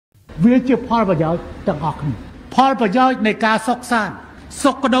វាជាផលប្រយោជន៍ទាំងអស់គ្នាផលប្រយោជន៍នៃការសុខសាន្ត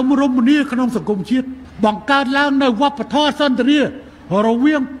សុខដុមរមនាក្នុងសង្គមជាតិបង្កើតឡើងនៅវប្បធម៌សន្តិរារ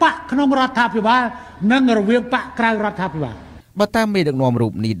វាងបកក្នុងរដ្ឋាភិបាលនិងរវាងបកក្រៅរដ្ឋាភិបាលបើតាមមេដឹកនាំរូ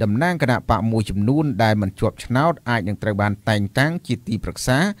បនេះតំណាងគណៈបកមួយចំនួនដែលមិនជាប់ឆ្នោតអាចនឹងត្រូវបានតែងតាំងជាទីប្រឹក្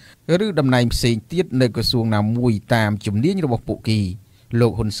សាឬតំណែងផ្សេងទៀតនៅក្រសួងណាមួយតាមជំនាញរបស់ពួកគេលោ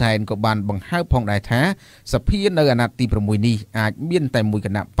កហ៊ុនសែនក៏បានបង្ហើបផងដែរថាសភានៅអាណត្តិទី6នេះអាចមានតែមួយគ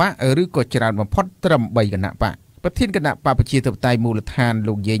ណៈបកឬក៏ច្រើនបំផុតត្រឹម3គណៈបកប្រធានគណៈបកប្រជាធិបតេយ្យមូលដ្ឋាន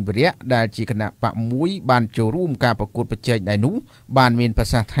លោកយេងវរៈដែលជាគណៈបកមួយបានចូលរួមការប្រកួតប្រជែងដែរនោះបានមានប្រ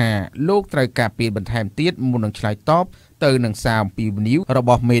សាសន៍ថាលោកត្រូវការពេលបន្ថែមទៀតមុននឹងឆ្លើយតបទៅនឹងសារអំពាវនាវរប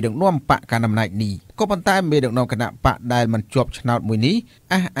ស់មេដឹកនាំបកកណ្ដាលអំណាចនេះក៏ប៉ុន្តែមេដឹកនាំគណៈបកដែលមិនជាប់ឆ្នោតមួយនេះ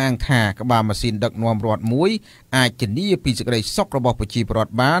អះអាងថាក្បាលម៉ាស៊ីនដឹកនាំរដ្ឋមួយអាចធានាពីសេចក្តីសុខរបស់ប្រជាពលរដ្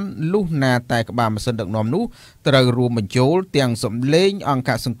ឋបានលុះណាតែក្បាលម៉ាស៊ីនដឹកនាំនោះត្រូវរួមបញ្ចូលទាំងសម្លេងអង្គ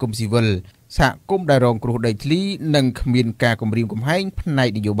ការសង្គមស៊ីវិលសហគមន៍ដែលរងគ្រោះដីធ្លីនិងគ្មានការគំរាមកំហែងផ្នែក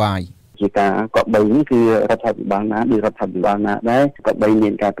នយោបាយជាការកបបីនេះគឺរដ្ឋាភិបាលណាឬរដ្ឋាភិបាលណាដែរកបបីមា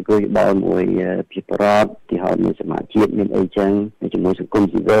នការប្រគល់យោបល់មួយពីប្រដ្ឋទីហើយមានសមាជិកមានអីចឹងជាមួយសង្គម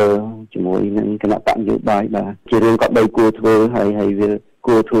ស៊ីវិលជាមួយនឹងគណៈបកនយោបាយបាទជារឿងកបបីគួរធ្វើហើយវា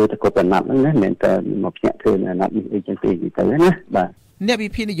គួរធ្វើទៅគ្រប់អាណត្តិហ្នឹងណាមិនតែមកភ្នាក់ធ្វើអាណត្តិនេះអីចឹងទេទៅណាបាទអ្នកវិ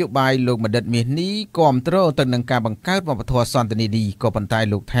ភាគនយោបាយលោកមនិតមាសនេះគាំទ្រទៅនឹងការបង្កើតវប្បធម៌សន្តិនិកនេះក៏ប៉ុន្តែ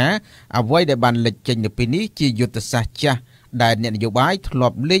លោកថាអ្វីដែលបានលេចចេញនៅពេលនេះជាយុទ្ធសាស្ត្រចាស់ដែលអ្នកនយោបាយធ្លា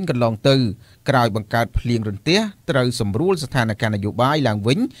ប់លេងកន្លងទៅក្រោយបង្កើតភ្លៀងរន្ទះត្រូវសម្រួលស្ថានភាពនយោបាយឡើង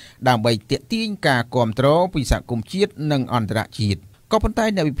វិញដើម្បីទាក់ទាញការគាំទ្រពីសហគមន៍ជាតិនិងអន្តរជាតិក៏ប៉ុន្តែ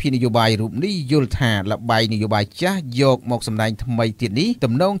អ្នកវិភាគនយោបាយរូបនេះយល់ថាល្បែងនយោបាយចាស់យកមកសម្ដែងថ្មីទៀតនេះ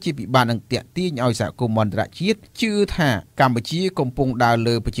ទំនងជាពិបាកនឹងទាក់ទាញឲ្យសហគមន៍អន្តរជាតិជឿថាកម្ពុជាកំពុងដើរ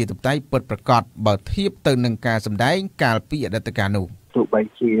លើប្រជាធិបតេយ្យពិតប្រាកដបើធៀបទៅនឹងការសម្ដែងកាលពីអតីតកាលនោះទោះបី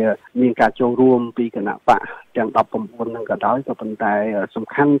ជាមានការចូលរួមពីគណៈបកទាំង19នឹងក៏ដោយក៏ប៉ុន្តែសំ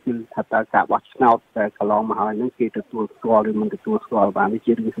ខាន់គឺថាតើការបោះឆ្នោតដែលកន្លងមកហើយនឹងគេទទួលស្គាល់ឬមិនទទួលស្គាល់បាននេះ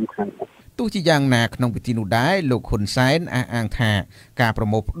ជារឿងសំខាន់ទោះជាយ៉ាងណាក្នុងពិធីនោះដែរលោកហ៊ុនសែនអះអាងថាការប្រ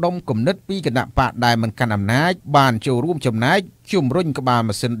មូលផ្ដុំគំនិតពីគណៈបកដែលមិនកាន់អំណាចបានចូលរួមចំណែកជំរុញក្បាល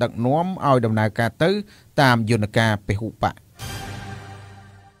ម៉ាស៊ីនដឹកនាំឲ្យដំណើរការទៅតាមយន្តការពហុបក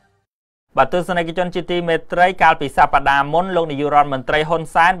បាទទស្សនិកជនជាទីមេត្រីកាលពីសប្តាហ៍មុនលោកនាយករដ្ឋមន្ត្រីហ៊ុន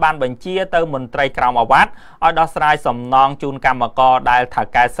សែនបានបញ្ជាទៅមន្ត្រីក្រមអាវ៉ាត់ឲ្យដោះស្រាយសំណងជូនកម្មករដែលថៅ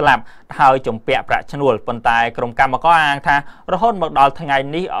កែស្លាប់ហើយជំពាក់ប្រាក់ឈ្នួលប៉ុន្តែក្រុមកម្មករអាងថារហូតមកដល់ថ្ងៃ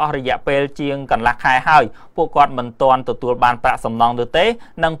នេះអស់រយៈពេលជាងកន្លះខែហើយពួកគាត់មិនទាន់ទទួលបានប្រាក់សំណងនោះទេ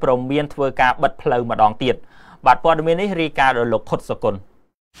និងព្រមមានធ្វើការបិទផ្លូវម្ដងទៀតបាទព័ត៌មាននេះរាយការណ៍ដោយលោកខុតសុគន្ធ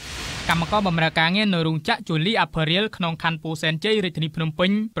កម្មករបម្រើការងារនៅរោងចក្រជូលីអាផារៀលក្នុងខណ្ឌពោធិ៍សែនជ័យរាជធានីភ្នំពេ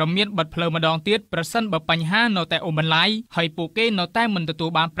ញប្រមានបិទផ្លូវម្ដងទៀតប្រសិនបើបញ្ហានៅតែអូសបន្លាយហើយពួកគេនៅតែមិនទទួល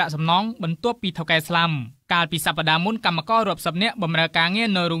បានប្រាក់សំណងបន្ទាប់ពីថៅកែស្លាប់កាលពីសប្តាហ៍មុនកម្មកររាប់សិបនាក់បម្រើការងារ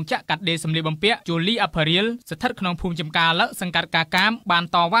នៅរោងចក្រកាត់ដេរសម្លៀកបំពាក់ជូលីអាផារៀលស្ថិតក្នុងភូមិចំការលឹកសង្កាត់កាកាមបាន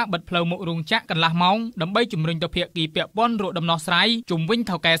តវ៉ាបិទផ្លូវមុខរោងចក្រកន្លះម៉ោងដើម្បីជំរុញទៅភាគីពាក់ព័ន្ធរកដំណោះស្រាយជុំវិញ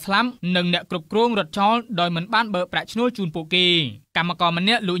ថៅកែស្លាប់និងអ្នកគ្រប់គ្រងរត់ចោលដោយមិនបានបើកប្រាក់ឈ្នួលជូនពួកគេកម្មករម្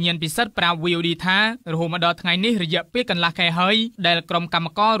នាក់លោកញៀនពិសិដ្ឋប្រាប់ VOD ថារហូតមកដល់ថ្ងៃនេះរយៈពេលកន្លះខែហើយដែលក្រុមកម្ម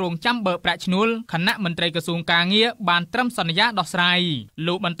កររងចាំបើកប្រាក់ឈ្នួលគណៈមន្ត្រីក្រសួងការងារបានត្រឹមសន្យាដោះស្រាយ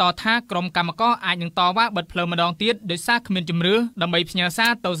លោកបន្តថាក្រុមកម្មករអាចនឹងតវ៉ាបិទផ្លូវម្ដងទៀតដោយសារគ្មានជំរឿដើម្បីផ្ញើសា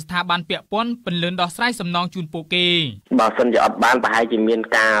រទៅស្ថាប័នពាក់ព័ន្ធពន្លឿនដោះស្រាយសំណងជូនពួកគេបើសិនជាអត់បានប្រហែលជាមាន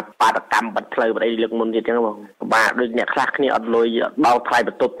ការបាតកម្មបិទផ្លូវបដិលើកមុនទៀតចឹងបងបាទដូចអ្នកខ្លះគ្នាអត់លុយបោកថ្លៃប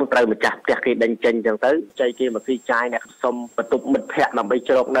ន្ទប់ត្រូវម្ចាស់ផ្ទះគេដេញចេញចឹងទៅចៃគេមកស៊ីចាយអ្នកសុំបន្ទប់មិត្តភ័ក្តិដើម្បី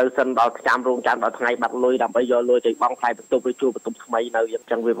ជ្រកនៅសិនដល់ចាំរោងចាំដល់ថ្ងៃបាត់លុយដើម្បីយកលុយទៅបង់ថ្លៃបន្ទប់ឬជួលបន្ទប់ថ្មីនៅ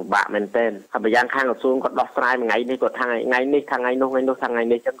ចឹងវាពិបាកមែនទែនហើយម្យ៉ាងខាងក្រសួងគាត់ដោះស្រាយមួយថ្ងៃនេះគាត់ថ្ងៃនេះថ្ងៃនោះថ្ងៃ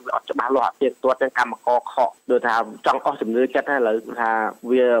នេះចឹងវាអត់ច្បាស់លាស់អត់ទៀងទាត់ចឹងកម្មករខកដូចថាចង់អស់ជំនឿចិត្តហើយឥឡូវថា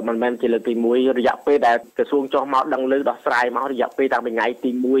វាមិនមែនជាលើកទី1រយៈពេលដែលក្រសួងចុះមកដឹងលើដោះស្រាយមករយៈពេលតាំងពីថ្ងៃទី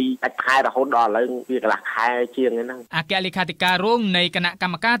1ដាច់ខែរហូតដល់ឥឡូវវាកន្លះខែជាងហ្នឹងអគ្គលេខាធិការរងនៃគណៈក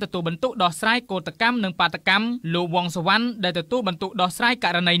ម្មការទទួលបន្ទុកដោះស្រាយកោតកម្មនិងបាតកម្មលោកវងសវណ្ណដែលទទួលបន្ទុកដោះស្រាយក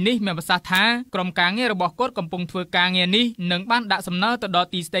រណីនេះមានប្រសាសន៍ថាក្រុមការងាររបស់គាត់កំពុងធ្វើការងារនេះនិងបានដាក់សំណើទៅដល់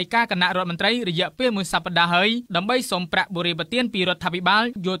ទីស្តីការគណៈរដ្ឋមន្ត្រីរយៈពេលមួយសប្តាហ៍ហើយដើម្បីសុំប្រាក់បរិបទានពីរដ្ឋាភិបាល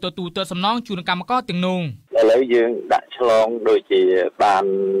យកទៅទូទាត់សំណងជូនកម្មករទាំងនោះឥឡូវយើងដាក់ឆ្លងដូចជាបាន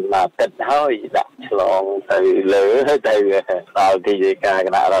មកទឹកហើយដាក់ឆ្លងទៅលើទៅដល់ទីស្តីការគ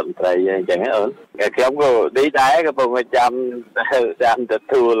ណៈរដ្ឋមន្ត្រីអញ្ចឹងអូនខ្ញុំក៏នេះដែរក៏ពុំចាំទ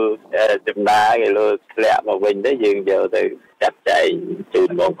ទួលចំណាយលើធ្លាក់មកវិញទៅយើងយកទៅចាត់ចែងជូន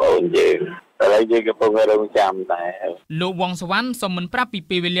បងប្អូនយើង ហើយយើងកំពុងរងចាំតែលោកវងសវណ្ណសូមមិនប្រាប់ពី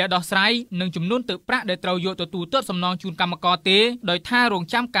ពេលវេលាដោះស្រាយនិងចំនួនទឹកប្រាក់ដែលត្រូវយកទទួលទាត់សំណងជូនកម្មករទេដោយថារង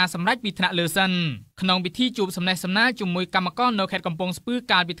ចាំការសម្រេចពីថ្នាក់លើសិនក្នុងពិធីជួបសំណេះសំណាលជាមួយកម្មករនៅខេត្តកំពង់ស្ពឺ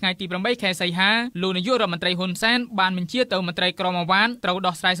កាលពីថ្ងៃទី8ខែសីហាលោកនាយករដ្ឋមន្ត្រីហ៊ុនសែនបានបញ្ជាទៅមន្ត្រីក្រមអាវ៉ាន់ត្រូវ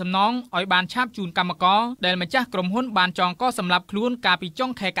ដោះស្រាយសំណងឲ្យបានឆាប់ជូនកម្មករដែលម្ចាស់ក្រុមហ៊ុនបានចងកសម្លាប់ខ្លួនកាលពីចុ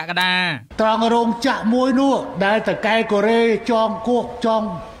ងខែកក្កដាត្រង់រោងចក្រមួយនោះដែលតកែកូរ៉េចងគោះចង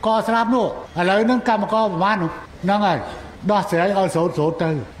កស្លាប់នោះឥឡូវហ្នឹងកម្មករប្រមាណហ្នឹងហើយដោះស្រាយឲ្យសូត្រទៅ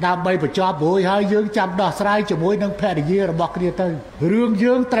ដើម្បីបញ្ចប់រួចហើយយើងចាំដោះស្រាយជាមួយនឹងភរិយារបស់គ្នាទៅរឿង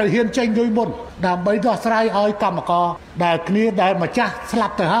យើងត្រូវហ៊ានចេញលុយមុនដើម្បីដោះស្រាយឲ្យកម្មករដែលគ្នាដែលម្ចាស់ស្លា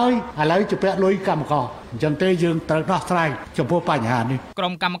ប់ទៅហើយឥឡូវជពាក់លុយកម្មករអញ្ចឹងទេយើងត្រូវដោះស្រាយចំពោះបញ្ហានេះក្រុ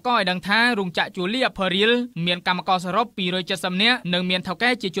មកម្មករឲ្យដឹងថារោងចក្រជូលីអាផឺរីលមានកម្មករសរុប270នាក់និងមានថៅកែ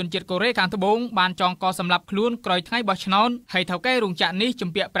ជាជនជាតិកូរ៉េខាងត្បូងបានចងកសម្លាប់ខ្លួនក្រោយថ្ងៃបោះឆ្នោតហើយថៅកែរោងចក្រនេះជំ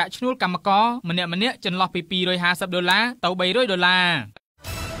ពាក់ប្រាក់ឈ្នួលកម្មករម្នាក់ចន្លោះពី$250ទៅ$300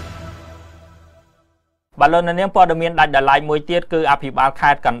បាទលោកនាងព័ត៌មានដាច់ដライមួយទៀតគឺអភិបាល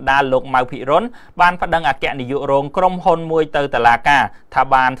ខេត្តកណ្ដាលលោកម៉ៅភិរុនបានប្តឹងអគ្គនាយករងក្រុមហ៊ុនមួយទៅតុលាការថា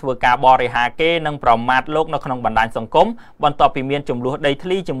បានធ្វើការបរិហាគេនិងប្រមាថលោកនៅក្នុងបណ្ដាញសង្គមបន្ទាប់ពីមានចំនួនដីធ្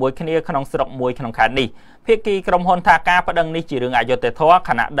លីជាមួយគ្នាក្នុងស្រុកមួយក្នុងខេត្តនេះភាគីក្រុមហ៊ុនថាការប្តឹងនេះជារឿងអយុត្តិធម៌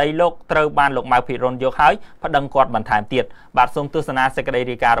ខណៈដីលោកត្រូវបានលោកម៉ៅភិរុនយកហើយប្តឹងគាត់បន្ថែមទៀតបាទសូមទស្សនាសេចក្តី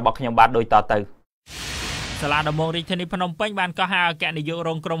រាយការណ៍របស់ខ្ញុំបាទដូចតទៅសាលាដំបងរាជធានីភ្នំពេញបានកោះហៅអគ្គនាយករ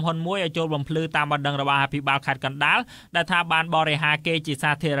ងក្រុមហ៊ុនមួយឲ្យចូលបំភ្លឺតាមបណ្ដឹងរបស់អភិបាលខេត្តកណ្ដាលដែលថាបានបរិហាគេជា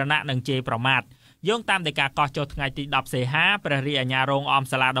សាធារណៈនិងជេរប្រមាថយោងតាមដីកាកោះចុះថ្ងៃទី10សីហាព្រះរាជអាជ្ញារងអម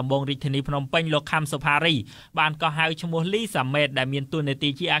សាលាដំបងរាជធានីភ្នំពេញលោកខំសុផារីបានកោះហៅឈ្មោះលីសាមេតដែលមានតួនាទី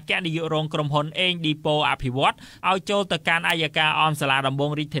ជាអគ្គនាយករងក្រុមហ៊ុនអេងឌីប៉ូអភិវឌ្ឍឲ្យចូលទៅកាន់អัยការអមសាលាដំប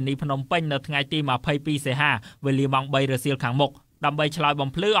ងរាជធានីភ្នំពេញនៅថ្ងៃទី22សីហាវេលាម៉ោង3រសៀលខាងមុខដើម្បីឆ្លើយបំ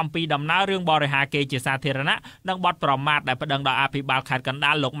ភ្លឺអំពីដំណើររឿងបរិហាគេជាសាធារណៈនិងបទប្រមាថដែលប្តឹងដល់អភិបាលខេត្តកណ្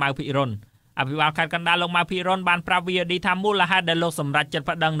ដាលលោកម៉ៅភិរុនអភិបាលខេត្តកណ្ដាលលោកម៉ៅភិរុនបានប្រាប់ VOD ថាមូលហេតុដែលលោកសម្រេចចិត្ត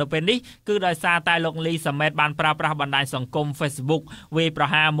ប្តឹងនៅពេលនេះគឺដោយសារតែលោកលីសាមេតបានប្រើប្រាស់បណ្ដាញសង្គម Facebook វាយប្រ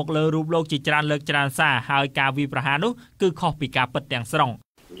ហារមកលើរូបលោកជាច្រើនលើកច្រើនសារហើយការវាយប្រហារនោះគឺខុសពីការពិតទាំងស្រុង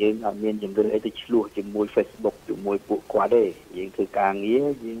យើងអត់មានជំរឿនអីទៅឆ្លោះជាមួយ Facebook ជាមួយពួកគាត់ទេយើងធ្វើការងារ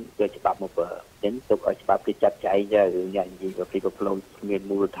យើងទៅច្បាប់មកបើចឹងទុកឲ្យច្បាប់គេចាត់ចែងទៅរឿងយ៉ាងនិយាយពីប្រផ្លូវគ្មាន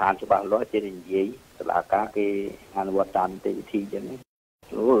មូលដ្ឋានច្បាស់លាស់ជានិយាយតុលាការគេអនុវត្តតាមនីតិវិធីចឹង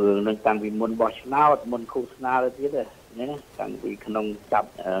រឿងនឹងតាំងពីមុនបោះឆ្នោតមុនឃោសនាទៅទៀតណាតាំងពីក្នុងចាប់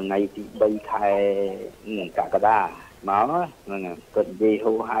ថ្ងៃទី3ខែកក្កដាមកហ្នឹងគាត់និយាយ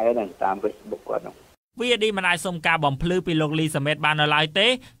ហូរហែហ្នឹងតាម Facebook គាត់ហ្នឹងVOD មិនអាចសុំការបំភ្លឺពីលោកលីសាមេតបាននៅឡើយទេ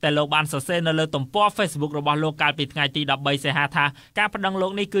តែលោកបានសរសេរនៅលើទំព័រ Facebook របស់លោកកាលពីថ្ងៃទី13សីហាថាការប្តឹងលោ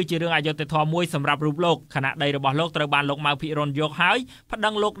កនេះគឺជារឿងអយុត្តិធម៌មួយសម្រាប់រូបលោកខណៈដីរបស់លោកត្រូវបានលោកម៉ៅភិរុនយកហើយប្តឹ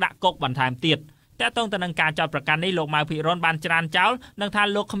ងលោកដាក់គុកបន្ថែមទៀតតែតើតើទៅនឹងការចោទប្រកាន់នេះលោកម៉ៅភិរុនបានច្រានចោលនឹងថា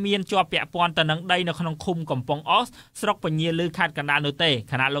លោកគ្មានជាប់ពាក់ព័ន្ធទៅនឹងដីនៅក្នុងឃុំកំពង់អសស្រុកពញាលឺខេត្តកណ្ដាលនោះទេ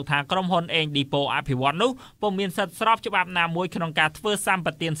ខណៈលោកថាក្រុមហ៊ុនអេងឌីប៉ូអភិវឌ្ឍនោះពុំមានសិទ្ធិស្របច្បាប់ណាមួយក្នុងការធ្វើសម្ប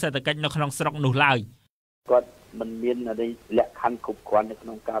ទានសេដ្ឋកិច្ចនៅក្នុងស្រុកនោះឡើយគាត់មិនមានអីលក្ខខណ្ឌគ្រប់គ្រាន់នៅក្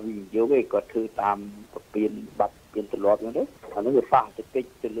នុងការវិនិយោគទេគាត់ធ្វើតាមប្រព័ន្ធបាត់ពីទម្លាប់ហ្នឹងទេអានេះវាប៉ះសេដ្ឋកិច្ច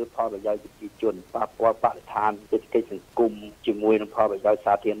ទៅលើផលប្រយោជន៍ប្រជាជនប៉ះពាល់បរិស្ថានសេដ្ឋកិច្ចសង្គមជាមួយនឹងផលប្រយោជន៍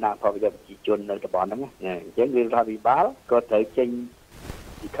សាធារណៈផលប្រយោជន៍ប្រជាជននៅតំបន់ហ្នឹងអញ្ចឹងរដ្ឋាភិបាលក៏ត្រូវចេញ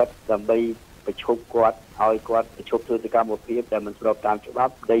លិខិតដើម្បីប្រជុំគាត់ឲ្យគាត់ប្រជុំធ្វើសកម្មភាពដែលមិនស្របតាមច្បា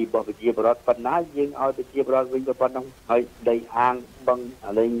ប់ដីរបស់ប្រជាពលរដ្ឋប៉ុណ្ណាយើងឲ្យប្រជាពលរដ្ឋវិញទៅប៉ុណ្ណឹងហើយដីអាងបឹង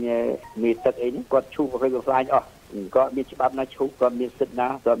អាលេងមេទឹកអីនេះគាត់ឈូសប្រភេទផ្លាញអស់គាត់មានច្បាប់ណាឈូសគាត់មានសិទ្ធិណា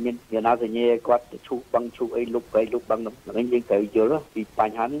គាត់មានអ្នកណាសញ្ញាគាត់ឈូសបឹងឈូសអីលុបអីលុបបឹងហ្នឹងយើងត្រូវយល់ពីប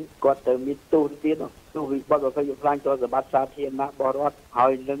ញ្ហានេះគាត់ទៅមានទោសទៀតទោសវិបត្តិប្រភេទផ្លាញទៅសម្បត្តិសាធារណៈបរដ្ឋហើ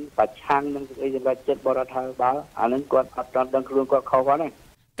យនឹងប្រឆាំងនឹងអីសម្រាប់ចិត្តបរដ្ឋាភិបាលអានឹងគាត់អត់ទាន់ដឹងខ្លួនគាត់ខុសគាត់ទេ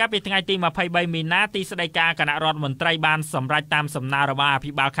កាលពីថ្ងៃទី23មីនាទីស្តីការគណៈរដ្ឋមន្ត្រីបានសម្រេចតាមសំណើរបស់អ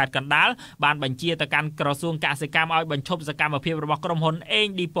ភិបាលខេត្តកណ្ដាលបានបញ្ជាទៅកាន់ក្រសួងកសិកម្មឲ្យបញ្ឈប់សកម្មភាពរបស់ក្រុមហ៊ុនអេង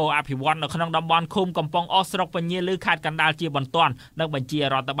ឌីប៉ូអភិវឌ្ឍនៅក្នុងតំបន់ឃុំកំពង់អសស្រុកពញាលឺខេត្តកណ្ដាលជាបន្ទាន់និងបញ្ជា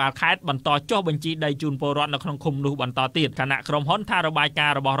រដ្ឋបាលខេត្តបន្តចុះបញ្ជីដីជូនពលរដ្ឋនៅក្នុងឃុំនោះបន្តទៀតគណៈក្រុមហ៊ុនថារបាយការ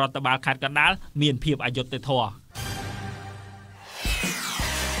ណ៍របស់រដ្ឋបាលខេត្តកណ្ដាលមានភាពអយុត្តិធម៌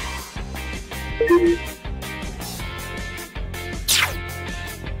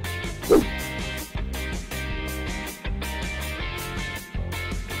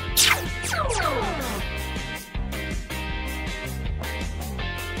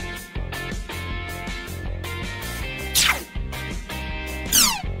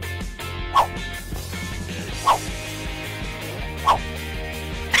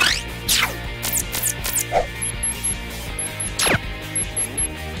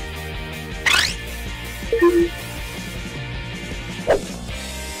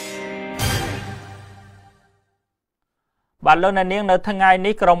បាទលោកអ្នកនាងនៅថ្ងៃ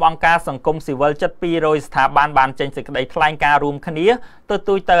នេះក្រុមអង្គការសង្គមស៊ីវិលជិត200ស្ថាប័នបានចេញសេចក្តីថ្លែងការណ៍រួមគ្នាទ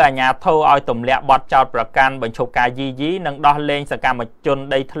ទូចទៅអាជ្ញាធរឲ្យទម្លាក់បទចោទប្រកាន់បញ្ឈប់ការយីយីនិងដោះលែងសកម្មជន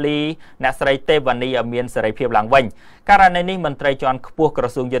ដីធ្លីអ្នកស្រីទេវនីឲ្យមានសេរីភាពឡើងវិញករណីនេះមន្ត្រីជាន់ខ្ពស់ក្រ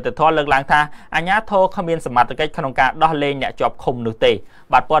សួងយុតិធម៌លើកឡើងថាអាជ្ញាធរគ្មានសមត្ថកិច្ចក្នុងការដោះលែងអ្នកជាប់ឃុំនោះទេ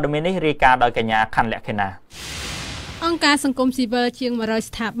បាទព័ត៌មាននេះរាយការណ៍ដោយកញ្ញាខាន់លក្ខិណាអង្គការសង្គមស៊ីវិលជាង100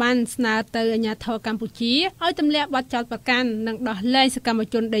ស្ថាប័នស្នើទៅអាជ្ញាធរកម្ពុជាឲ្យទម្លាក់បទចោទប្រកាន់និងដោះលែងសកម្ម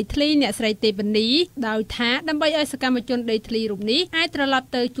ជនដីធ្លីអ្នកស្រីទេវនីដោយថាដើម្បីឲ្យសកម្មជនដីធ្លីរូបនេះអាចត្រឡប់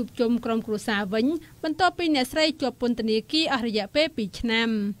ទៅជួបជុំក្រុមគ្រួសារវិញបន្ទាប់ពីអ្នកស្រីជាប់ពន្ធនាគារអស់រយៈពេល2ឆ្នាំ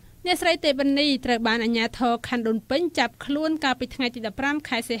អ្នកស្រីទេវនីត្រូវបានអាជ្ញាធរខណ្ឌដូនពេញចាប់ខ្លួនកាលពីថ្ងៃទី15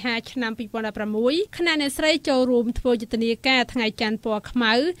ខែសីហាឆ្នាំ2016ខណៈអ្នកស្រីចូលរួមធ្វើយុទ្ធនាការថ្ងៃច័ន្ទពណ៌ខ្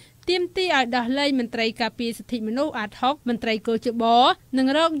មៅទាមទារឲ្យដោះលែងមន្ត្រីការពារសិទ្ធិមនុស្សអាត60មន្ត្រីគយជបនិង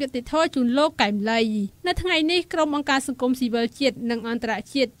រកយុត្តិធម៌ជូនលោកកែមលីនៅថ្ងៃនេះក្រុមអង្គការសង្គមស៊ីវិលជាតិនិងអន្តរ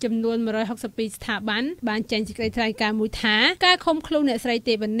ជាតិចំនួន162ស្ថាប័នបានចេញសេចក្តីថ្លែងការណ៍មួយថាការឃុំខ្លួនអ្នកស្រី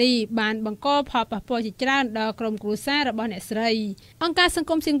ទេវនីបានបង្កផលប៉ះពាល់ជាច្រើនដល់ក្រុមគ្រួសាររបស់អ្នកស្រីអង្គការសង្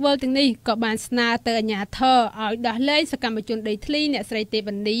គមស៊ីវិលទាំងនេះក៏បានស្នើទៅអាជ្ញាធរឲ្យដោះលែងសកម្មជនដីធ្លីអ្នកស្រីទេវ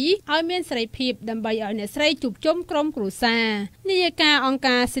នីឲ្យមានសេរីភាពដើម្បីឲ្យអ្នកស្រីជួបជុំក្រុមគ្រួសារនាយិកាអង្គ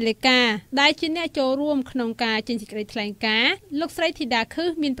ការដែលជាអ្នកចូលរួមក្នុងការចេញសេចក្តីថ្លែងការណ៍លោកស្រីធីតាខឹស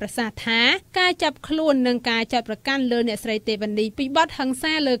មានប្រសាសន៍ថាការចាប់ខ្លួននិងការចាប់ប្រកាន់លើអ្នកស្រីទេវនីពីបទហិង្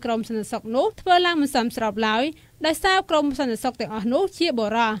សាលើក្រុមសន្តិសុខនោះធ្វើឡើងមិនសមស្របឡើយដោយសារក្រុមសន្តិសុខទាំងអស់នោះជាប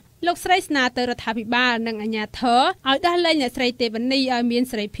រិសុទ្ធលោកស្រីស្នើទៅរដ្ឋាភិបាលនិងអាជ្ញាធរឲ្យដោះលែងអ្នកស្រីទេវនីឲ្យមាន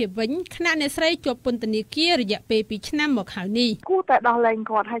សេរីភាពវិញខណៈអ្នកស្រីជាប់ពន្ធនាគាររយៈពេល2ឆ្នាំមកហើយនេះគួរតែដោះលែង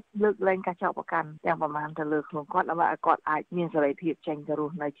គាត់ឲ្យលើកលែងការចោទប្រកាន់ទាំងប្រមាណទៅលើខ្លួនគាត់ដើម្បីឲ្យគាត់អាចមានសេរីភាពចេញទៅរ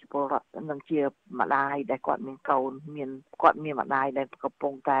ស់នៅជាពលរដ្ឋនិងជាម្ដាយដែលគាត់មានកូនគាត់មានម្ដាយដែលកំពុ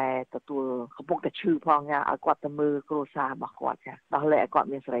ងតែឈឺផងចាឲ្យគាត់ទៅមើលគ្រួសាររបស់គាត់ចាដោះលែងឲ្យគាត់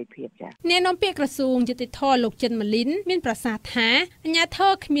មានសេរីភាពចាអ្នកនាំពាក្យក្រសួងយុតិធម៌លោកចិនម៉ាលីនមានប្រសាសន៍ថាអាជ្ញាធ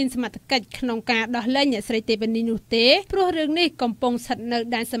រគ្មានសមត្ថកិច្ចក្នុងការដោះលែងអ្នកស្រីទេវនីនោះទេព្រោះរឿងនេះកំពុងស្ថិតនៅ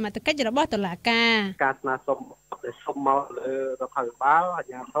ដែនសមត្ថកិច្ចរបស់តុលាការការស្នើសុំមកលើរដ្ឋាភិបាលអា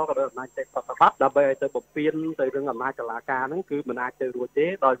ជ្ញាធរក៏ដោយអំណាចទេប្រតិបត្តិដើម្បីឲ្យទៅបំពេញទៅរឿងអំណាចតុលាការហ្នឹងគឺមិនអាចទៅរួចទេ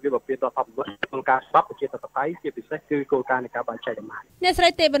ដោយវាបំពេញរដ្ឋធម្មនុញ្ញក្នុងការច្បាប់ប្រជាធិបតេយ្យជាពិសេសគឺគោលការណ៍នៃការបែងចែកអំណាចអ្នកស្រី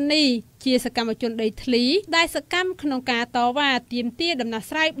ទេវនីជាសកម្មជនដីធ្លីដែលសកម្មក្នុងការតវ៉ាទាមទារដំណោះ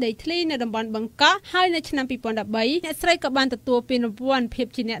ស្រាយដីធ្លីនៅតំបន់បឹងកក់ហើយនៅឆ្នាំ2013អ្នកស្រីក៏បានទទួលពានរង្វាន់ភាព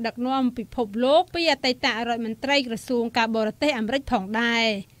ជាអ្នកដឹកនាំពិភពលោកពីអតីតរដ្ឋមន្ត្រីក្រសួងការបរទេសអាមេរិកផងដែរ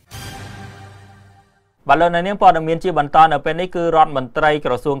បាទលោកនាងព័ត៌មានជាបន្តនៅពេលនេះគឺរដ្ឋមន្ត្រី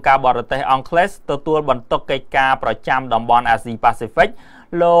ក្រសួងការបរទេសអង់គ្លេសទទួលបន្ទុកកិច្ចការប្រចាំតំបន់អាស៊ីប៉ាស៊ីហ្វិក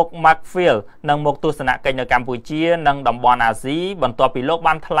លោក Macfield នឹងមកទស្សនកិច្ចនៅកម្ពុជានិងតំបន់អាស៊ីបន្ទាប់ពីលោក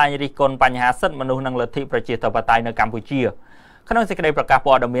បានថ្លែងរិះគន់បញ្ហាសិទ្ធិមនុស្សនិងលទ្ធិប្រជាធិបតេយ្យនៅកម្ពុជាក្នុងសេចក្តីប្រកាស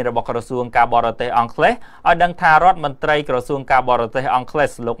ព័ត៌មានរបស់ក្រសួងការបរទេសអង់គ្លេសឲ្យដឹងថារដ្ឋមន្ត្រីក្រសួងការបរទេសអង់គ្លេស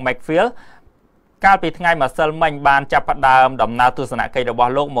លោក Macfieldកាលពីថ្ងៃម្សិលមិញបានចាប់ផ្ដើមដំណើរទស្សនកិច្ចរប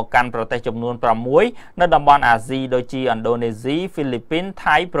ស់លោកមកកាន់ប្រទេសចំនួន6នៅតំបន់អាស៊ីដូចជាឥណ្ឌូនេស៊ីហ្វីលីពីន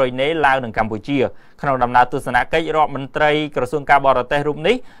ថៃប្រ៊ុយណេឡាវនិងកម្ពុជាក្នុងដំណើរទស្សនកិច្ចរដ្ឋមន្ត្រីក្រសួងការបរទេសរូប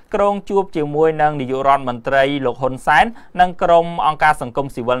នេះក្រុងជួបជាមួយនឹងនាយករដ្ឋមន្ត្រីលោកហ៊ុនសែននិងក្រុមអង្គការសង្គម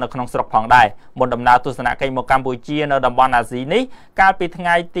ស៊ីវិលនៅក្នុងស្រុកផងដែរមុនដំណើរទស្សនកិច្ចមកកម្ពុជានៅតំបន់អាស៊ីនេះកាលពីថ្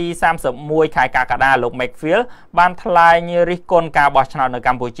ងៃទី31ខែកក្កដាលោក Macfield បានថ្លែងរិះគន់ការបោះឆ្នោតនៅក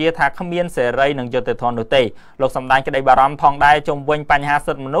ម្ពុជាថាគ្មានសេរីនិងយុត្តិធម៌នោះទេលោកសម្ដែងក្តីបារម្ភផងដែរជុំវិញបញ្ហា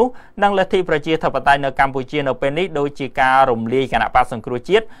សិទ្ធិមនុស្សនិងលទ្ធិប្រជាធិបតេយ្យនៅកម្ពុជានៅពេលនេះដូចជាការរំលាយគណៈបក្សសង្គ្រោះ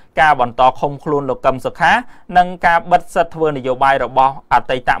ជាតិការបន្តឃុំខ្លួនលោកកឹមសុខានិងការបិទសិទ្ធិធ្វើនយោបាយរបស់អ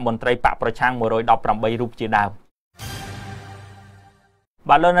តីតមន្ត្រីបកប្រឆាំង118រូបជាដើម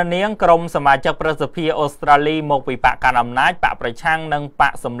បាទលោកនាងក្រុមសមាជិកប្រសិទ្ធិអូស្ត្រាលីមកពីបកកណ្ដាលអំណាចបកប្រឆាំងនិងប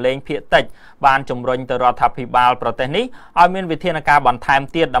កសម្លេងភាគតិចបានជំរុញទៅរដ្ឋាភិបាលប្រទេសនេះឲ្យមានវិធានការបន្ថែម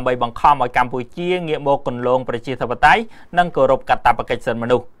ទៀតដើម្បីបង្ខំឲ្យកម្ពុជាងាកមកគន្លងប្រជាធិបតេយ្យនិងគោរពកាតព្វកិច្ចសិទ្ធិម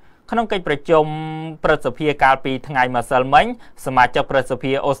នុស្សក្នុងកិច្ចប្រជុំប្រសិទ្ធិកាលពីថ្ងៃម្សិលមិញសមាជិកប្រសិទ្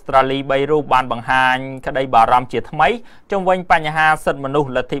ធិអូស្ត្រាលី3រូបបានបង្ហាញក្តីបារម្ភជាថ្មីជុំវិញបញ្ហាសិទ្ធិមនុស្ស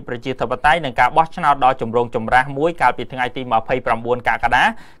លទ្ធិប្រជាធិបតេយ្យនិងការបោះឆ្នោតដ៏ចម្រូងចម្រាសមួយកាលពីថ្ងៃទី29កក្កដា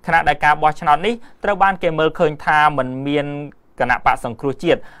ខណៈដែលការបោះឆ្នោតនេះត្រូវបានគេមើលឃើញថាមិនមានគណៈបកសង្គ្រោះ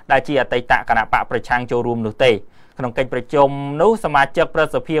ជាតិដែលជាអតីតគណៈបកប្រឆាំងចូលរួមនោះទេ ក្នុងកិច្ចប្រជុំនោះសមាជិកប្រ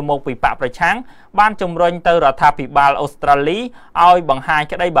សិទ្ធិមកពីបកប្រឆាំងបានជំរុញទៅរដ្ឋាភិបាលអូស្ត្រាលីឲ្យបង្ហាញ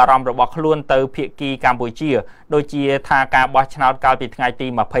ក្តីបារម្ភរបស់ខ្លួនទៅភាគីកម្ពុជាដូចជាថាការបោះឆ្នោតកាលពីថ្ងៃទី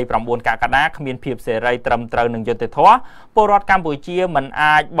29កក្កដាគ្មានភាពសេរីត្រឹមត្រូវនឹងយុត្តិធម៌ពលរដ្ឋកម្ពុជាមិន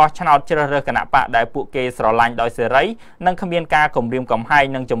អាចបោះឆ្នោតជ្រើសរើសគណៈបកដែលពួកគេស្រឡាញ់ដោយសេរីនិងគ្មានការគំរាមកំហែង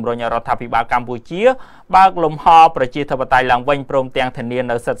និងជំរុញរដ្ឋាភិបាលកម្ពុជាបើកលំហប្រជាធិបតេយ្យឡើងវិញព្រមទាំងធានា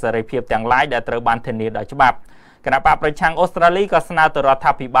នូវសិទ្ធិសេរីភាពទាំងឡាយដែលត្រូវបានធានាដោយច្បាប់គណៈបកប្រឆាំងអូស្ត្រាលីក៏ស្នើទៅរដ្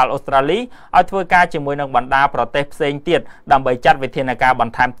ឋាភិបាលអូស្ត្រាលីឲ្យធ្វើការជាមួយនឹងបណ្ដាប្រទេសផ្សេងទៀតដើម្បីចាត់វិធានការប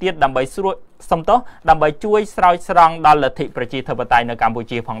ន្ថែមទៀតដើម្បីជួយស្រោចស្រង់ដល់លទ្ធិប្រជាធិបតេយ្យនៅកម្ពុ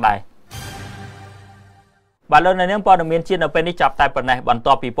ជាផងដែរបាទលោកអ្នកនាងព័ត៌មានជាតិនៅពេលនេះចាប់តែប៉ុណ្ណេះបន្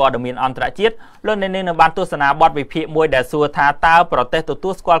ទាប់ពីព័ត៌មានអន្តរជាតិលោកអ្នកនាងនឹងបានទស្សនាបទវិភាគមួយដែលសួរថាតើប្រទេសទទួ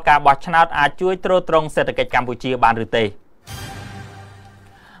លស្គាល់ការបោះឆ្នោតអាចជួយទ្រទ្រង់សេដ្ឋកិច្ចកម្ពុជាបានឬទេ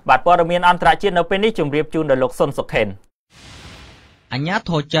បាទព័ត៌មានអន្តរជាតិនៅពេលនេះជម្រាបជូនដល់លោកសុនសុខេនអាញា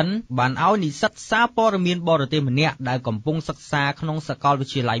ធរចិនបានឲ្យនិស្សិតសារព័ត៌មានបរទេសម្នាក់ដែលកំពុងសិក្សាក្នុងសាកលវិ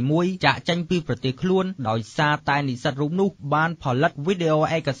ទ្យាល័យមួយចាកចេញពីប្រទេសខ្លួនដោយសារតែនិស្សិតរូបនោះបានផលិតវីដេអូ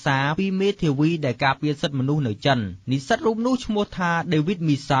ឯកសារពីមេធាវីដែលការពារសិទ្ធិមនុស្សនៅចិននិស្សិតរូបនោះឈ្មោះថា David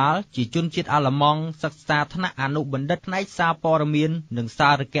Misal ជាជនជាតិអាល្លឺម៉ង់សិក្សាថ្នាក់អនុបណ្ឌិតផ្នែកសារព័ត៌មាននិងសា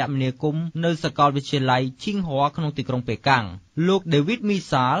រគមនាគមន៍នៅសាកលវិទ្យាល័យ Tsinghua ក្នុងទីក្រុងប៉េកាំងលោក David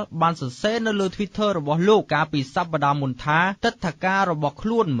Misal បានសរសេរនៅលើ Twitter របស់លោកកាលពីសប្តាហ៍មុនថាទិដ្ឋាការរបស់ខ្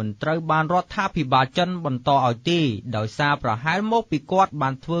លួនមិនត្រូវបានរដ្ឋាភិបាលចិនបន្តឲ្យទេដោយសារប្រហែលមកពីគាត់បា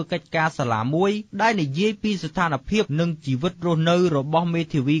នធ្វើកិច្ចការសាលាមួយដែលនិយាយពីស្ថានភាពនិងជីវិតរស់នៅរបស់មេ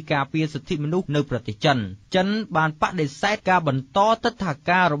ធាវីការពារសិទ្ធិមនុស្សនៅប្រទេសចិនបានបដិសេធការបន្តទិដ្ឋា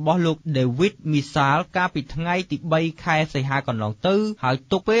ការរបស់លោក David Misal កាលពីថ្ងៃទី3ខែសីហាកន្លងទៅហើយ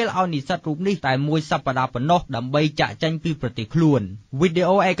ទុកពេលឲ្យនិស្សិតរូបនេះតែមួយសប្តាហ៍ប៉ុណ្ណោះដើម្បីចាក់ចេញពីប្រទេសខ្លួនវីដេ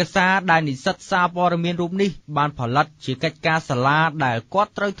អូឯកសារដែលនិស្សិតសារព័ត៌មានរូបនេះបានផលិតជាកិច្ចការសាលាដែលគា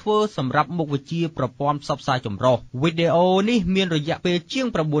ត់ត្រូវធ្វើសម្រាប់មុខវិជ្ជាប្រព័ន្ធផ្សព្វផ្សាយចម្រុះវីដេអូនេះមានរយៈពេលជាង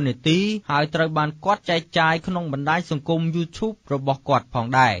9នាទីហើយត្រូវបានគាត់ចែកចាយក្នុងបណ្ដាញសង្គម YouTube របស់គាត់ផង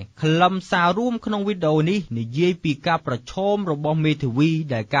ដែរខ្លឹមសាររួមក្នុងវីដេអូនេះនិយាយពីការប្រឈមរបស់មេធាវី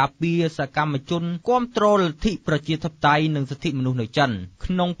ដែលការពារសកម្មជនគាំទ្រលទ្ធិប្រជាធិបតេយ្យនិងសិទ្ធិមនុស្សនៅចិន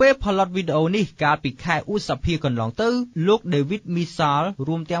ក្នុងពេលផលិតវីដេអូនេះកាលពីខែឧសភាកន្លងទៅលោក David Misal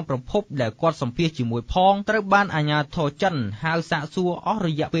រួមទាំងប្រភពដែលគាត់សម្ភាសជាមួយផងត្រូវបានអាជ្ញាធរចិនហៅសាកសួរអស់រ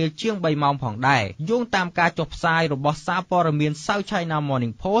យៈពេលជាង3ម៉ោងផងដែរយោងតាមការចុះផ្សាយរបស់សារព័ត៌មាន South China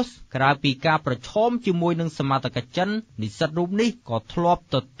Morning Post ក្រៅពីការប្រឈមជាមួយនឹងសមត្ថកិច្ចចិននិស្សិតរូបនេះក៏ធ្លាប់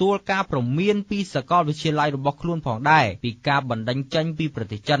ទទួលការព្រមានពីសាកលវិទ្យាល័យរបស់ខ្លួនផងដែរពីការបណ្តេញចេញពីប្រ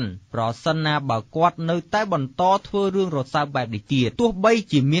ទេសចិនប្រសិនណាបើគាត់នៅតែបន្តធ្វើរឿងរសើបបែបនេះទៀតទោះបី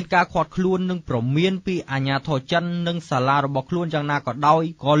ជាមានការឃាត់ខ្លួននិងព្រមានពីអាជ្ញាធរចិននិងសាលារបស់ខ្លួនយ៉ាងណាក៏ដោយ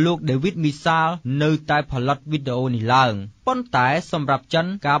ក៏លោក David Misal នៅតែផលិតវីដេអូនេះឡើងប៉ុន្តែសម្រាប់ចិន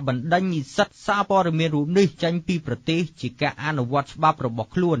ការបណ្ដេញនិស្សិតសារព័ត៌មានរូបនេះចេញពីប្រទេសជាការអនុវត្តច្បាប់របស់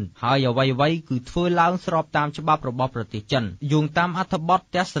ខ្លួនហើយអ្វីៗគឺធ្វើឡើងស្របតាមច្បាប់របស់ប្រទេសចិនយោងតាមអត្ថបទ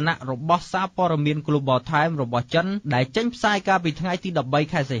ទស្សនៈរបស់សារព័ត៌មាន Global Times របស់ចិនដែលចេញផ្សាយកាលពីថ្ងៃទី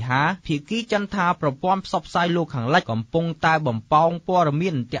13ខែសីហាភាគីចិនថាប្រព័ន្ធផ្សព្វផ្សាយលោកខាងលិចកំពុងតែបំផោងព័ត៌មា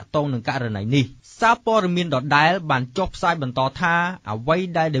នទាក់ទងនឹងករណីនេះសារព័ត៌មានដដែលបានចុះផ្សាយបន្តថាអ្វី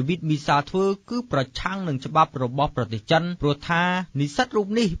ដែល David Misal ធ្វើគឺប្រឆាំងនឹងច្បាប់របស់ប្រទេសចិនព្រោះថានិស្សិតរូប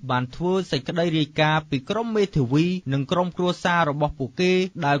នេះបានធ្វើសេចក្តីរាយការណ៍ពីក្រុមមេធាវីនិងក្រុមគ្រួសាររបស់ពួកគេ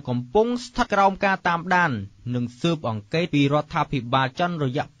ដែលកំពុងស្ថិតក្រោមការតាមដាននិងស៊ើបអង្កេតពីរដ្ឋាភិបាលចិនរ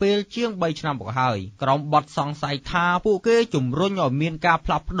យៈពេលជាង3ឆ្នាំមកហើយក្រុមបទសង្ស័យថាពួកគេជំរុញឲ្យមានការផ្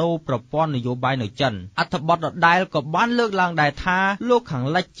លាស់ប្ដូរប្រព័ន្ធនយោបាយនៅចិនអត្ថបទដដែលក៏បានលើកឡើងដែរថាលោកខាង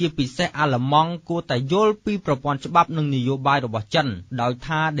លិចជាពិសេសអាល្លឺម៉ង់គួរតែយល់ពីប្រព័ន្ធច្បាប់និងនយោបាយរបស់ចិនដោយ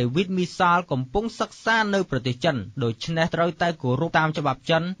ថា David Misal កំពុងសិក្សានៅប្រទេសចិនដូច្នេះត្រូវតែគោរពតាមច្បាប់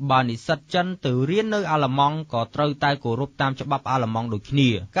ចិនបើនិស្សិតចិនទៅរៀននៅអាល្លឺម៉ង់ក៏ត្រូវតែគោរពតាមច្បាប់អាល្លឺម៉ង់ដូចគ្នា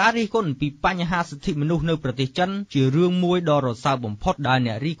ការរិះគន់ពីបញ្ហាសិទ្ធិមនុស្សនៅប្រទេសចិនជារឿងមួយដ៏រសើបបំផុតដែល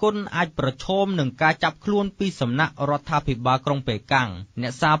អ្នករិះគន់អាចប្រឈមនឹងការចាប់ខ្លួនពីសំណាក់រដ្ឋាភិបាលក្រុងប៉េកាំងអ្ន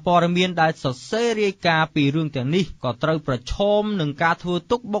កសារព័ត៌មានដែលសរសេររាយការណ៍ពីរឿងទាំងនេះក៏ត្រូវប្រឈមនឹងការធ្វើ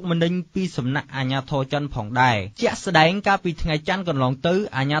ទុកបុកម្នេញពីសំណាក់អាជ្ញាធរចិនផងដែរជាក់ស្ដែងកាលពីថ្ងៃច័ន្ទកន្លងទៅ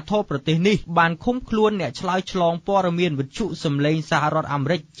អាជ្ញាធរប្រទេសនេះបានឃុំខ្លួនអ្នកឆ្លើយឆ្លងព័ត៌មានវិទ្យុសម្លេងសហរដ្ឋអាមេ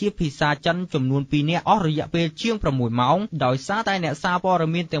រិកជាភាសាចិនចំនួន2នាក់អស់រយៈពេលជាង6ម៉ោងដោយសារតែអ្នកសារព័ត៌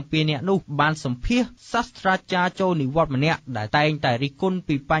មានទាំង2នាក់នោះបានសម្ភាសសាស្ត្រាចារ្យចូលនិវត្តន៍ម្នាក់ដែលតែងតែរិះគន់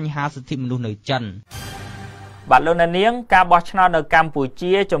ពីបញ្ហាសិទ្ធិមនុស្សនៅចិន បាទលោកអ្នកនាងការបោះឆ្នោតនៅកម្ពុ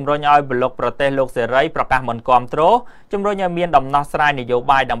ជាជំរុញឲ្យប្លុកប្រទេសលោកសេរីប្រកាសមិនគាំទ្រជំរុញឲ្យមានដំណោះស្រាយនយោ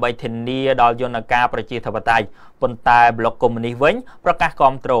បាយដើម្បីធានាដល់យន្តការប្រជាធិបតេយ្យប៉ុន្តែប្លុកកុម្មុយនីសវិញប្រកាស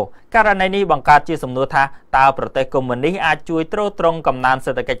គាំទ្រករណីនេះបង្កើតជាសំណួរថាតើប្រទេសកុម្មុយនីសអាចជួយទ្រទ្រង់កំណើន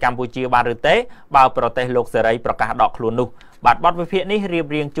សេដ្ឋកិច្ចកម្ពុជាបានឬទេបើប្រទេសលោកសេរីប្រកាសដកខ្លួននោះបាទបទវិភាគនេះរៀប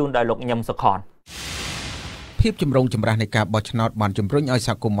រៀងជូនដោយលោកញឹមសុខនភាពចម្រូងចម្រាសនៃការបោះឆ្នោតបានជំរុញឲ្យស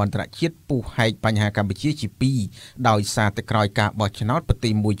ហគមន៍អន្តរជាតិពុះហែកបញ្ហាកម្ពុជាជាពីរដោយសារតែក្រោយការបោះឆ្នោតប្រទេ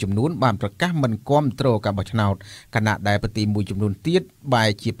សមួយចំនួនបានប្រកាសមិនគាំទ្រការបោះឆ្នោតខណៈដែលប្រទេសមួយចំនួនទៀតបែរ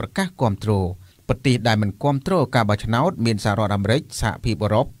ជាប្រកាសគាំទ្រប្រទេសដែលមិនគាំទ្រការបោះឆ្នោតមានសហរដ្ឋអាមេរិកសហភាពអឺ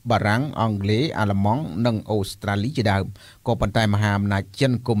រ៉ុបបារាំងអង់គ្លេសអាល្លឺម៉ង់និងអូស្ត្រាលីជាដើមក៏ប៉ុន្តែមហាអំណាចចិ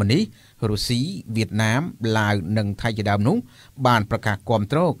នកុម្មុយនីសរុស្ស៊ីវៀតណាមឡាវនិងថៃជាដើមនោះបានប្រកាសគាំ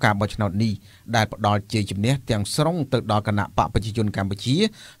ទ្រការបោះឆ្នោតនេះដែលផ្ដល់ជ័យជំនះទាំងស្រុងទៅដល់គណៈបកប្រជាជនកម្ពុជា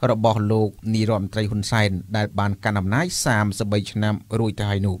របស់លោកនាយរដ្ឋមន្ត្រីហ៊ុនសែនដែលបានកាន់អំណាច33ឆ្នាំរួចទៅ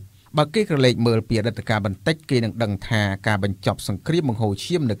ហើយនោះបើគេក្រឡេកមើលពីអតីតកាលបន្តិចគេនឹងដឹងថាការបញ្ចប់សង្គ្រាមបង្ហូរ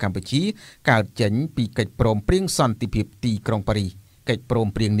ឈាមនៅកម្ពុជាកើតចេញពីកិច្ចព្រមព្រៀងសន្តិភាពទីក្រុងប៉ារីសកិច្ចព្រម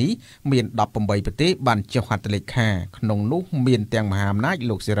ព្រៀងនេះមាន18ប្រទេសបានចុះហត្ថលេខាក្នុងនោះមានទាំងមហាអំណាច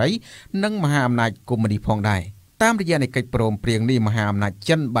លោកសេរីនិងមហាអំណាចកុម្មុយនីសផងដែរតាមរយៈនៃកិច្ចព្រមព្រៀងនេះមហាអំណាច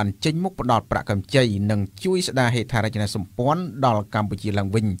ចិនបានចេញមុខផ្ដល់ប្រាក់កម្ចីនិងជួយស្ដារហេដ្ឋារចនាសម្ព័ន្ធដល់កម្ពុជាឡើង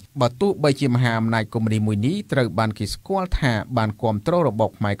វិញបើទោះបីជាមហាអំណាចកុម្មុយនីសមួយនេះត្រូវបានគេស្គាល់ថាបានគាំទ្ររបប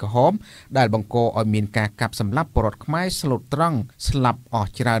ខ្មែរក្រហមដែលបង្កឲ្យមានការកាប់សម្លាប់ពលរដ្ឋខ្មែរស្លូតត្រង់ស្លាប់អស់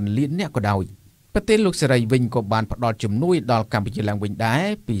ច្រើនលានអ្នកក៏ដោយប្រទេសលោកសេរីវិញក៏បានផ្ដល់ជំនួយដល់កម្ពុជាឡើងវិញដែរ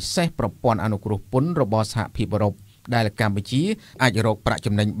ពិសេសប្រព័ន្ធអនុគ្រោះពន្ធរបស់សហភាពអឺរ៉ុបដែលកម្ពុជាអាចរកប្រាក់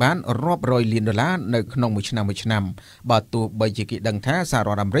ចំណេញបានរាប់រយលានដុល្លារនៅក្នុងមួយឆ្នាំបើទោះបីជាគេដឹងថាសហរ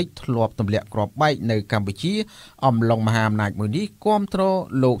ដ្ឋអាមេរិកធ្លាប់ទម្លាក់គ្រាប់បែកនៅកម្ពុជាអំឡុងមហាអំណាចមួយនេះគាំទ្រ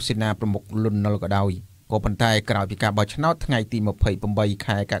លោកសេនាប្រមុខលន់នល់ក៏ដោយក៏ប៉ុន្តែក្រោយពីការបោះឆ្នោតថ្ងៃទី28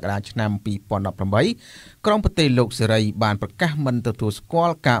ខែកក្កដាឆ្នាំ2018ក្រុមប្រទេសលោកសេរីបានប្រកាសមិនទទួលស្គា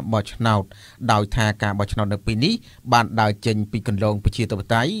ល់ការបោះឆ្នោតដោយថាការបោះឆ្នោតនៅពេលនេះបានដើរចេញពីគន្លងប្រជាធិប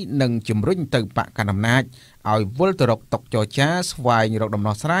តេយ្យនិងជំរុញទៅបកកណ្ដាលអំណាចឲ្យវិលទៅរកតុចរចាស្វែងរកដំ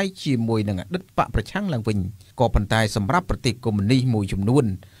ណោះស្រាយជាមួយនឹងអតីតបកប្រឆាំងឡើងវិញក៏ប៉ុន្តែសម្រាប់ប្រទេសកុម្មុយនីសមួយចំនួន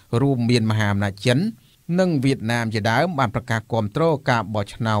រួមមានមហាអំណាចចិននិងវៀតណាមជាដើមបានប្រកាសគាំទ្រការបោះ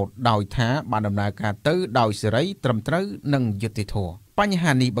ឆ្នោតដោយថាបានដំណើរការទៅដោយសេរីត្រឹមត្រូវនិងយុត្តិធម៌បញ្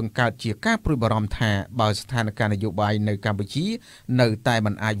ហានេះបង្កើតជាការព្រួយបារម្ភថាបើស្ថានភាពនយោបាយនៅកម្ពុជានៅតែ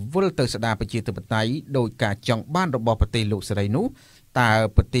មិនអាចវិលទៅស្ដារប្រជាធិបតេយ្យដោយការចង់បានរបស់ប្រទេសលោកសេរីនោះតើ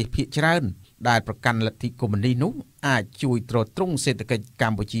ប្រទេសភាគច្រើនដែលប្រកាន់លទ្ធិកុម្មុយនីសនោះអាចជួយទ្រទ្រង់សេដ្ឋកិច្ចក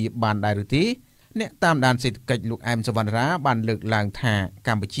ម្ពុជាបានដែរឬទេអ្នកតាមដានសេដ្ឋកិច្ចលោកអែមសវណ្ណរាបានលើកឡើងថាក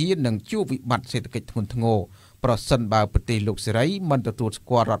ម្ពុជានឹងជួបវិបត្តិសេដ្ឋកិច្ចធ្ងន់ធ្ងរប្រសិនបើប្រទេសលោកសេរីមិនទទួលស្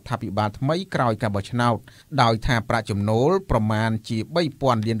គាល់រដ្ឋាភិបាលថ្មីក្រោយការបោះឆ្នោតដោយថាប្រាក់ចំណូលប្រមាណជា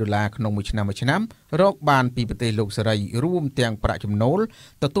$3,000 លានក្នុងមួយឆ្នាំរកបានពីប្រទេសលោកសេរីរួមទាំងប្រាក់ចំណូល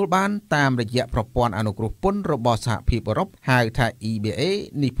ទទួលបានតាមរយៈប្រព័ន្ធអនុគ្រោះពន្ធរបស់សហភាពអឺរ៉ុបហៅថា EBA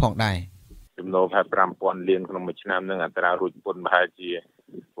នេះផងដែរចំណូល$5,000 លានក្នុងមួយឆ្នាំនឹងអត្រារួចពន្ធប្រហែលជា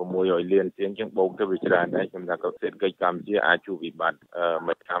600 លានជាងចឹងបូកទៅវាច្រើនដែរខ្ញុំថាសេដ្ឋកិច្ចកម្ពុជាអាចជួបវិបត្តិ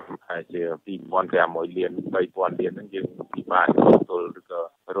មួយឆ្នាំប្រហែលជា2,500 លាន3,000 លានហ្នឹងយើងពិបាកទទួលឬក៏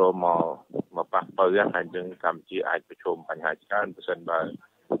រមកប៉ះបើហើយយើងកម្ពុជាអាចប្រឈមបញ្ហាច្រើនប្រសិនបើរ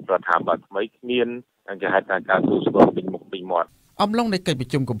ដ្ឋាភិបាលថ្មីគ្មានគេហៅថាការទូស្គាល់ពេញមុខពេញមាត់អំឡុងនៃកិច្ចប្រ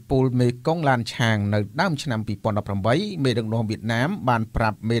ជុំកំពូលមេកុងឡានឆាងនៅដើមឆ្នាំ2018មេដឹកនាំវៀតណាមបានប្រា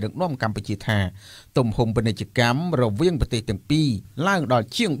ប់មេដឹកនាំកម្ពុជាថាទំហំពាណិជ្ជកម្មរវាងប្រទេសទាំងពីរឡើងដល់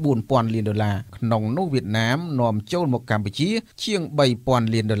ជាង$4,000 លានក្នុងនោះវៀតណាមនាំចូលមកកម្ពុជាជាង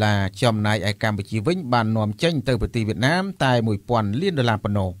$3,000 លានចំណែកឯកម្ពុជាវិញបាននាំចេញទៅប្រទេសវៀតណាមតែ$1,000 លាន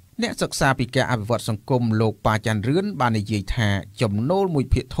ប៉ុណ្ណោះអ្នកសិក្សាពីការអភិវឌ្ឍសង្គមលោកប៉ាច័ន្ទរឿនបាននិយាយថាចំណូលមួយ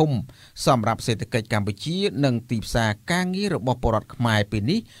ភាគធំសម្រាប់សេដ្ឋកិច្ចកម្ពុជានិងទីផ្សារការងាររបស់ពលរដ្ឋខ្មែរពេល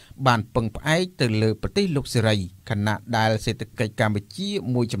នេះបានពឹងផ្អែកទៅលើប្រទេសលោកសេរីខណៈដែលសេដ្ឋកិច្ចកម្ពុជា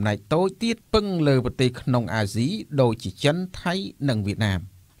មួយចំណែកតូចទៀតពឹងលើប្រទេសក្នុងអាស៊ីដូចជាចិនថៃនិងវៀតណាម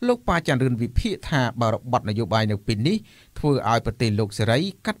លោកប៉ាច័ន្ទរឿនវិភាគថាបរិបទនយោបាយនៅពេលនេះធ្វើឲ្យប្រទេសលោកសេរី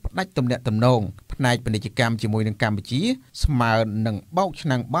កាត់ផ្ដាច់ទំនាក់ទំនងផ្នែកពាណិជ្ជកម្មជាមួយនឹងកម្ពុជាស្មើនឹងបោកឆ្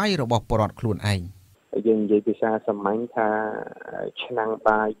នាំងបាយរបស់ពលរដ្ឋខ្លួនឯងយើងនិយាយភាសាសាមញ្ញថាឆ្នាំង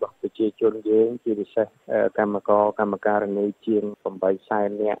បាយរបស់ប្រជាជនយើងជាពិសេសកម្មការនីជាង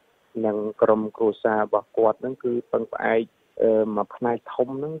800,000 នាក់និងក្រុមគ្រួសាររបស់គាត់ហ្នឹងគឺពឹងផ្អែកមួយផ្នែកធំ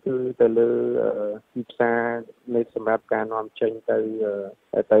ហ្នឹងគឺទៅលើទីផ្សារនៃសម្រាប់ការនាំចេញទៅ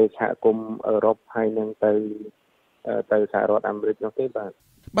សហគមន៍អឺរ៉ុបហើយនឹងទៅសហរដ្ឋអាមេរិកនោះទេបាទ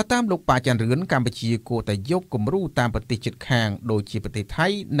បើតាមលោកប៉ាចាន់រឿនកម្ពុជាគួរតែយកគំរូតាមប្រទេសជិតខាងដូចជាប្រទេសថៃ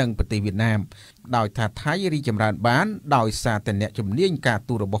និងប្រទេសវៀតណាមដោយថាថៃរីចម្រើនបានដោយសារតែអ្នកជំនាញការ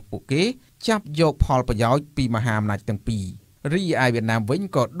ទូតរបស់ពួកគេចាប់យកផលប្រយោជន៍ពីមហាអំណាចទាំងពីររីឯវៀតណាមវិញ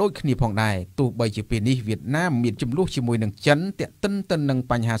ក៏ដូចគ្នាផងដែរទោះបីជាពេលនេះវៀតណាមមានចំនួនជាមួយនឹងចិនទាក់ទិនទៅនឹង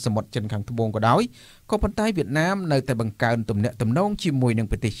បញ្ហាសមុទ្រចិនខាងត្បូងក៏ដោយក៏ប៉ុន្តែវៀតណាមនៅតែបង្កើនទំនាក់ទំនងជាមួយនឹង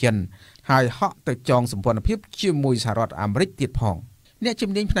ប្រទេសចិនហើយហក់ទៅចងសម្ព័ន្ធភាពជាមួយសហរដ្ឋអាមេរិកទៀតផងអ្នក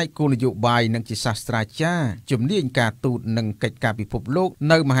ជំនាញផ្នែកគោលនយោបាយនិងជាសាស្ត្រាចារ្យជំនាញការទូតនិងកិច្ចការពិភពលោក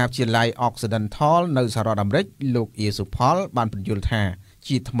នៅមហាវិទ្យាល័យ Occidental នៅសហរដ្ឋអាមេរិកលោកអ៊ីសុផលបានបញ្យល់ថា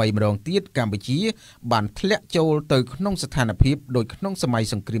ជាថ្មីម្ដងទៀតកម្ពុជាបានធ្លាក់ចូលទៅក្នុងស្ថានភាពដូចក្នុងសម័យ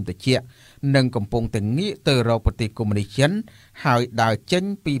សង្គ្រាមត្រជាក់និងកំពុងតែងាកទៅរកប្រទេសកុម្មុយនីសចិនហើយដើរចេញ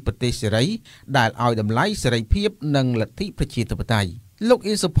ពីប្រទេសសេរីដែលឲ្យតម្លៃសេរីភាពនិងលទ្ធិប្រជាធិបតេយ្យលោក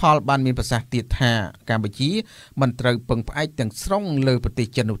អ៊ីសុផលបានមានប្រសាសន៍ទៀតថាកម្ពុជាមិនត្រូវពឹងផ្អែកទាំងស្រុងលើប្រទេស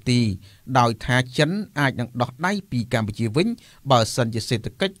ចិននោះទេដោយថាចិនអាចនឹងដោះដៃពីកម្ពុជាវិញបើសិនជាសេដ្ឋ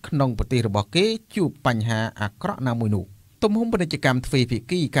កិច្ចក្នុងប្រទេសរបស់គេជួបបញ្ហាអាក្រក់ណាមួយនោះទំហំពាណិជ្ជកម្មទ្វេភា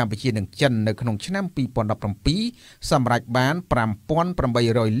គីកម្ពុជានិងចិននៅក្នុងឆ្នាំ2017សម្រេចបាន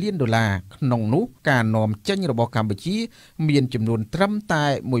$5,800 លានក្នុងនោះការនាំចេញរបស់កម្ពុជាមានចំនួនត្រឹមតែ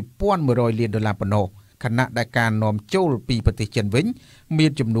$1,100 លានប៉ុណ្ណោះខណៈដែលការនាំចូលពីប្រទេសចិនវិញមា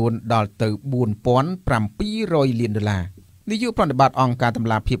នចំនួនដល់ទៅ$4,700 លាននាយកប្រតិបត្តិអង្គការតម្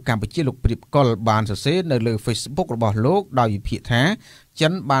លាភាពកម្ពុជាលោកព្រៀបកុលបានសរសេរនៅលើ Facebook របស់លោកដោយវិភាគថាចិ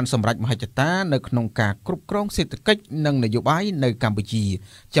នបានសម្រេចមហិច្ឆតានៅក្នុងការគ្រប់គ្រងសេដ្ឋកិច្ចនិងនយោបាយនៅកម្ពុជា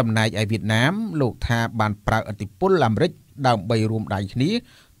ចំណែកឯវៀតណាមលោកថាបានប្រើឥទ្ធិពលអាមេរិកដើម្បីរួមដៃគ្នា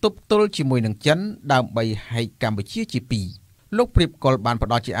ទប់ទល់ជាមួយនឹងចិនដើម្បីហែកកម្ពុជាជាពីរលោកព្រៀបកុលបានផ្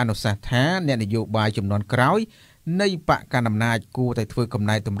ដល់ជាអនុសាសន៍ថាអ្នកនយោបាយចំនួនក្រោយនៃបកកណ្ដាលអំណាចគួរតែធ្វើកំ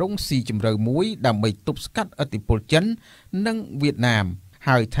ណែទម្រង់ស៊ីជម្រៅមួយដើម្បីទប់ស្កាត់ឥទ្ធិពលចិននិងវៀតណាម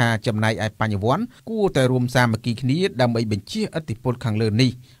ហើយថាចំណែកឯបញ្ញវន្តគួរតែរួមសាមគ្គីគ្នាដើម្បីបញ្ជៀសឥទ្ធិពលខាងលើ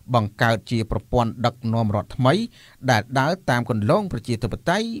នេះបង្កើតជាប្រព័ន្ធដឹកនាំរដ្ឋថ្មីដែលដើរតាមគន្លងប្រជាធិប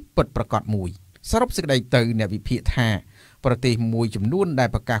តេយ្យពិតប្រាកដមួយសរុបសេចក្តីទៅអ្នកវិភាគថាប្រទេសមួយចំនួនដែល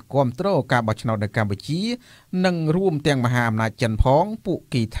ប្រកាសគាំទ្រការបោះឆ្នោតនៅកម្ពុជានិងរួមទាំងមហាអំណាចចិនផងពួក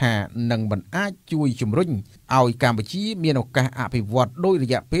គេថានឹងមិនអាចជួយជំរុញឲ្យកម្ពុជាមានឱកាសអភិវឌ្ឍដោយរ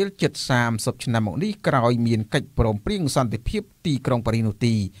យៈពេលជិត30ឆ្នាំមកនេះក្រោយមានកិច្ចព្រមព្រៀងសន្តិភាពទីក្រុងប៉ារីសនោះ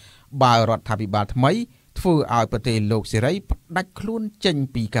ទេបើរដ្ឋាភិបាលថ្មីធ្វើឲ្យប្រទេសលោកសេរីផ្ដាច់ខ្លួនចេញ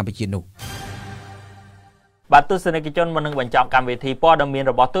ពីកម្ពុជានោះបាទទស្សនិកជនមុននឹងបញ្ចប់កម្មវិធីព័ត៌មាន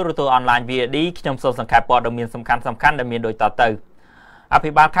របស់ទូរទស្សន៍អនឡាញ VOD ខ្ញុំសូមសង្ខេបព័ត៌មានសំខាន់ៗដែលមានដូចតទៅអ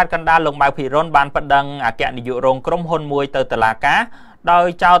ភិបាលខេត្តកណ្ដាលលោកម៉ៅភិរុនបានប្តឹងអគ្គនាយករងក្រុមហ៊ុនមួយទៅតុលាការដោយ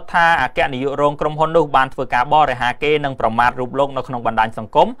ចោទថាអគ្គនាយករងក្រុមហ៊ុននោះបានធ្វើការបរិហាគេនិងប្រមាថរូបលោកនៅក្នុងបណ្ដាញស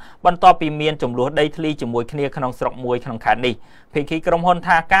ង្គមបន្ទាប់ពីមានចំនួនដីធ្លីជាមួយគ្នាក្នុងស្រុកមួយក្នុងខេត្តនេះភាគីក្រុមហ៊ុន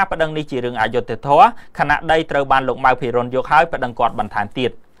ថាការប្តឹងនេះជារឿងអយុត្តិធម៌ខណៈដីត្រូវបានលោកម៉ៅភិរុនយកហើយប្តឹងគាត់បន្ថែមទៀ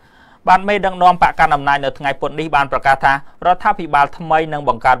តបានមេដឹកនាំបកកណ្ដាលអំណាចនៅថ្ងៃពុធនេះបានប្រកាសថារដ្ឋាភិបាលថ្មីនឹង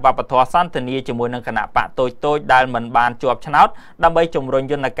បង្កើតវប្បធម៌សន្តិនិកជាមួយនឹងគណៈបកតូចៗដែលមិនបានជាប់ឆ្នោតដើម្បីជំរុញ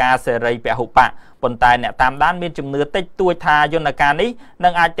យន្តការសេរីពហុបកប៉ុន្តែអ្នកតាមដានមានជំនឿតិចតួចថាយន្តការនេះនឹ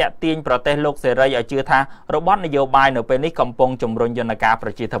ងអាចតាក់ទាញប្រទេសលោកសេរីឲ្យជឿថារបបនយោបាយនៅពេលនេះកំពុងជំរុញយន្តការប្រ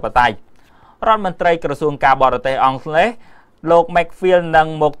ជាធិបតេយ្យរដ្ឋមន្ត្រីក្រសួងការបរទេសអង់គ្លេសលោក McField នឹង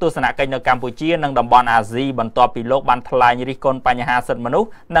មកទស្សនកិច្ចនៅកម្ពុជានិងតំបន់អាស៊ីបន្ទាប់ពីលោកបានថ្លែងរិះគន់បញ្ហាសិទ្ធិមនុស្ស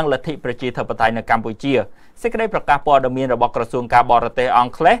និងលទ្ធិប្រជាធិបតេយ្យនៅកម្ពុជាសេចក្តីប្រកាសព័ត៌មានរបស់ក្រសួងការបរទេសអ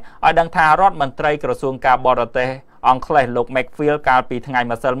ង់គ្លេសឲ្យដឹងថារដ្ឋមន្ត្រីក្រសួងការបរទេសអង់គ្លេសលោក McField កាលពីថ្ងៃ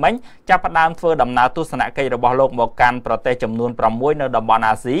ម្សិលមិញចាប់ផ្ដើមធ្វើដំណើរទស្សនកិច្ចរបស់លោកមកកាន់ប្រទេសចំនួន6នៅតំបន់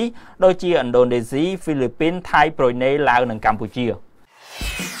អាស៊ីដូចជាឥណ្ឌូនេស៊ី ហ្វីលីពីន ថៃ ប្រ៊ុយណេ ឡាវនិងកម្ពុជា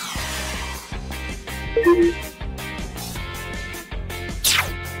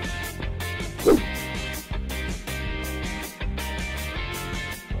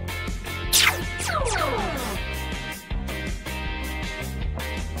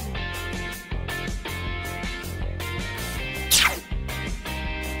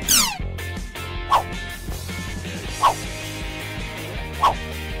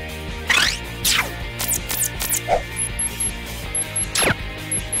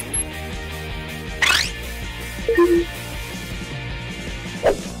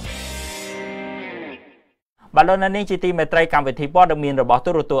បាទលោកអ្នកនាងជាទីមេត្រីកម្មវិធីព័ត៌មានរបស់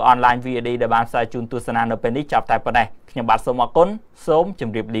ទូរទស្សន៍អនឡាញ VOD ដែលបានផ្សាយជូនទស្សនានៅពេលនេះចាប់តែប៉ុណ្ណេះខ្ញុំបាទសូមអរគុណសូមជ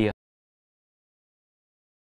ម្រាបលា